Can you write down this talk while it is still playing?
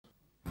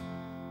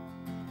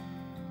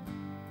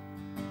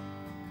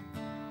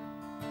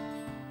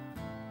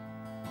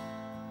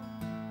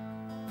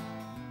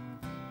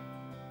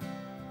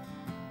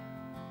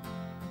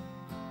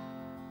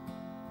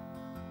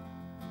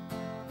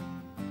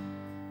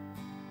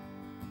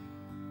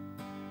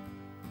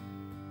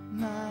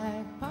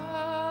Magpie,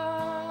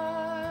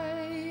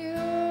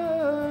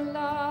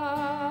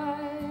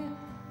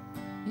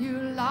 you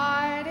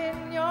lied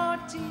in your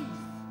teeth,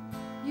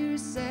 you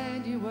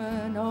said you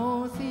were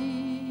no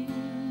thief,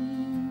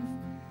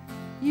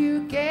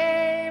 you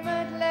gave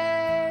at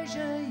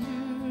leisure,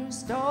 you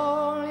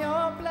stole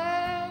your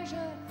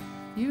pleasure,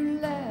 you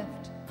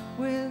left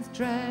with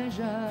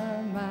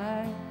treasure,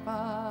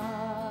 Magpie.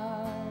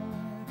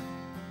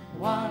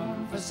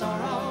 One for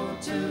sorrow,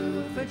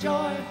 two for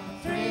joy,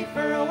 three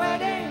for a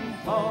wedding,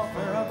 four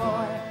for a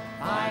boy,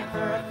 five for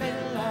a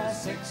fiddler,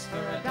 six for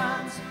a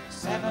dance,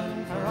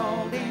 seven for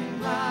old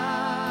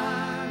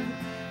England,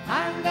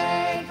 and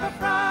eight for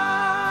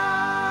France.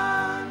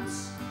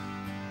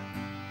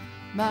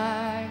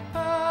 Magpie,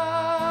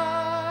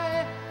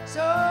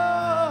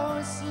 so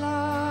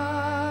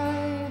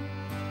sly,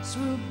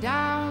 swoop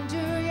down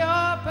to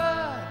your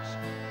perch,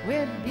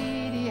 with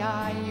beady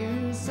eye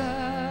you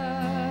search.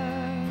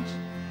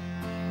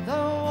 The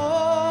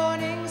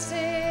warning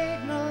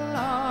signal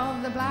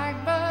of the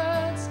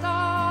blackbird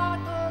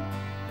startled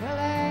will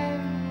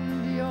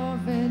end your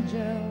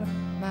vigil,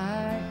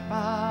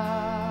 Magpie.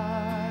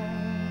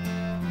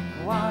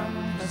 One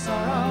for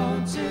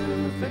sorrow,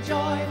 two for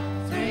joy,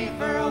 three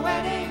for a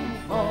wedding,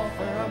 four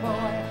for a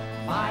boy,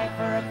 five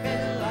for a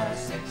fiddler,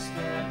 six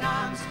for a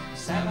dance,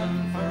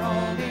 seven for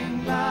old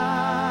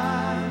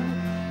England,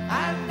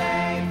 and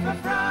eight for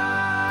France.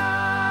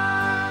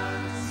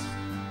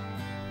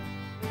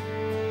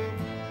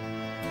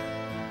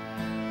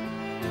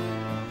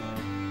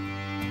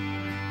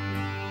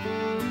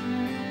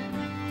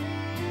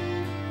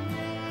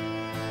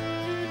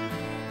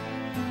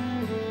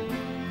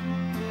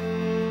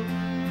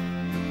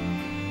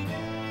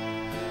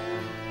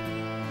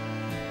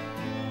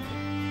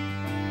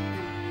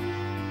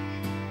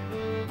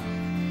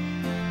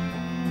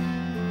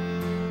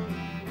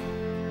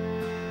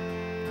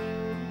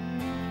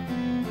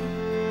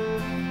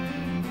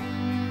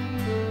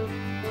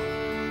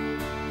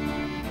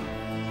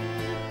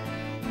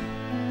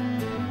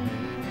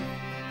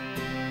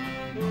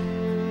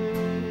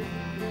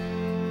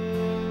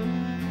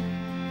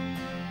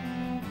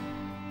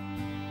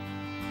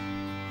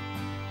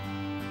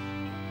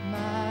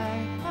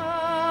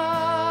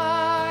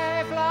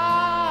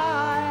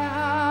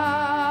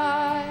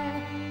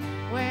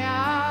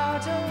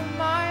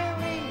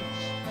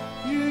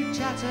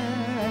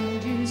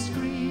 And you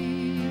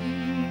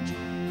screech,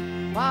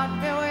 but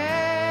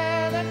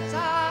beware the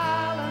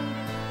talon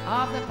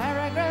of the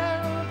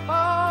peregrine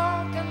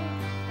falcon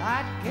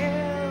that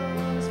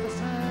kills for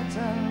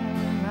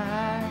certain,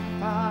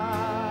 Magpie.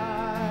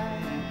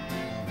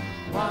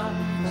 One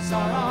for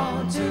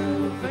sorrow,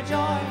 two for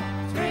joy,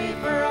 three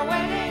for a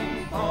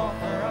wedding, four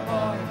for a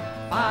boy,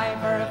 five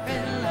for a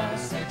fiddler,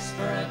 six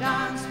for a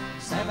dance,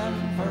 seven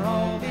for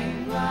old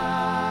England,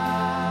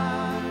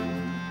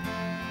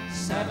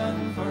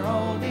 seven for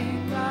old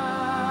England,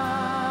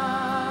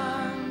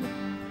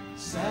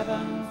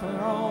 seven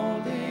for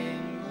old England.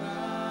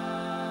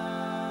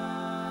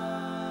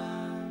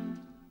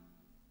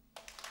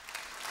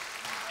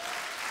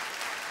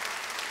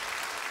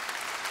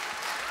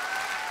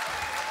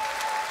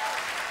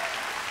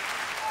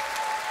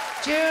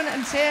 June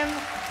and Tim,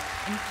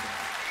 and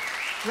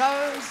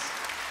Rose,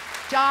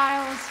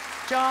 Giles,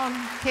 John,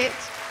 Kit,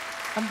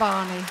 and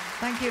Barney.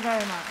 Thank you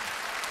very much.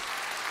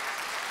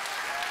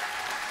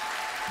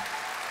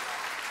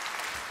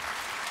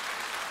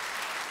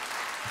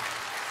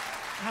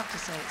 I have to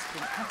say it's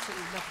been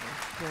absolutely lovely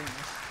doing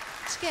this.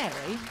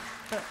 Scary,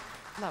 but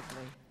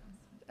lovely.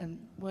 And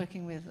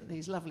working with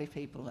these lovely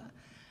people that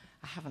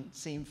I haven't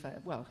seen for,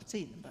 well, I've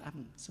seen them, but I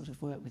haven't sort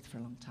of worked with for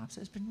a long time.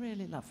 So it's been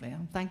really lovely.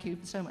 And thank you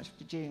so much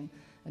to June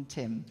and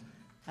Tim,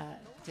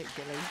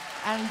 particularly.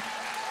 And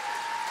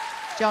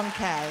John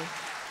Kay.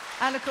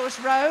 And of course,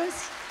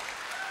 Rose,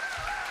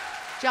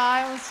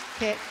 Giles,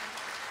 Kit,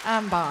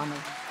 and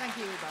Barney. Thank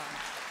you, Barney.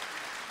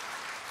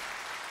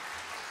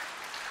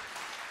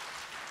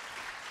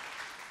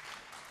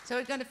 So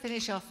we're going to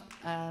finish off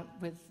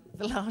with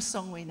the last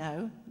song we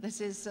know.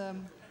 This is a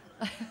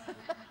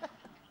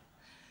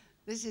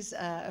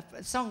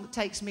song that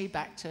takes me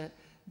back to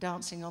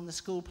dancing on the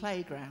school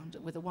playground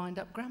with a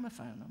wind-up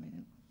gramophone. I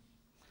mean,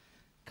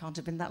 it can't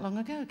have been that long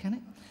ago, can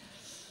it?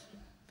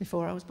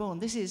 Before I was born.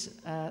 This is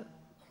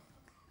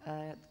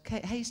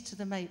Haste to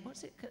the Mate.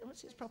 What's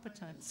its proper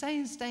time?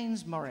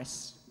 Staines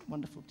Morris.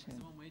 Wonderful tune. That's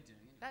the one we're doing.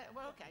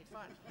 Well, okay,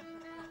 fine.